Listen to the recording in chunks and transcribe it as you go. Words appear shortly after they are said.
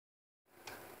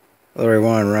Hello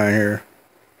everyone, Ryan here.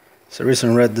 So I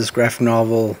recently read this graphic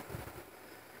novel,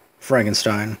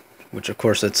 Frankenstein, which of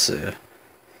course it's a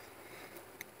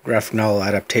graphic novel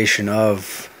adaptation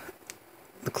of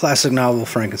the classic novel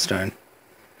Frankenstein.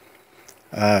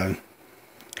 I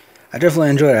definitely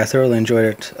enjoyed it. I thoroughly enjoyed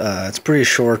it. It's pretty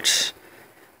short.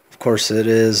 Of course, it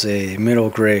is a middle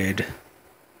grade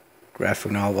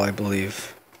graphic novel, I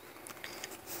believe.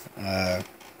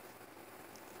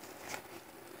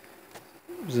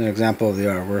 Here's an example of the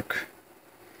artwork.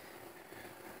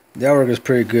 The artwork is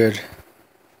pretty good.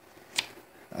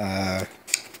 Yeah.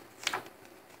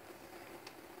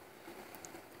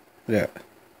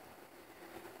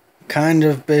 Kind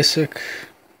of basic,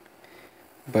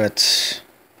 but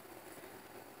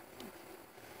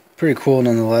pretty cool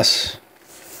nonetheless.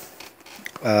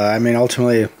 I mean,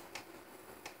 ultimately,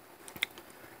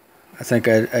 I think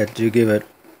I do give it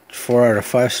 4 out of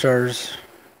 5 stars.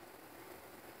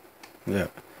 Yeah.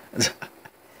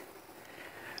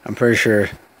 I'm pretty sure.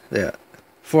 Yeah.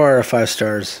 4 out of 5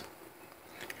 stars.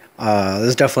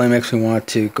 This definitely makes me want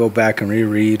to go back and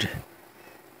reread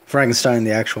Frankenstein,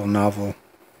 the actual novel.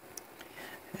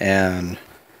 And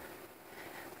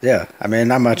yeah, I mean,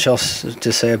 not much else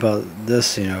to say about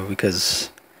this, because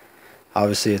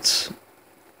obviously it's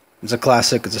a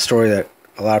classic. It's a story that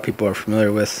a lot of people are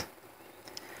familiar with.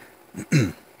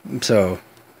 So,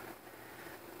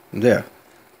 yeah.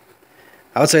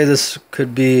 I would say this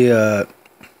could be a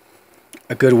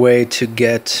good way to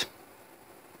get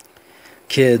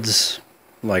kids,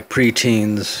 like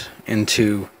preteens,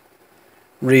 into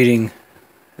reading.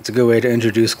 It's a good way to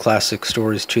introduce classic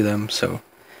stories to them. So,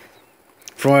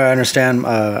 from what I understand,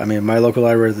 I mean, my local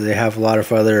library, they have a lot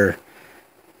of other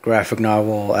graphic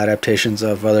novel adaptations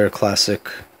of other classic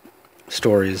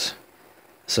stories.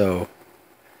 So,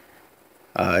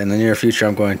 in the near future,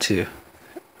 I'm going to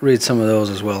read some of those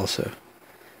as well. So,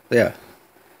 yeah.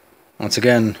 Once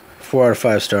again, 4 out of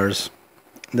 5 stars.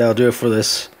 That'll do it for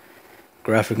this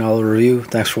graphic novel review.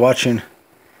 Thanks for watching.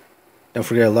 Don't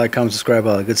forget to like, comment, subscribe,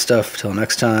 all that good stuff. Till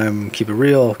next time, keep it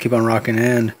real, keep on rocking,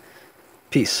 and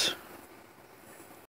peace.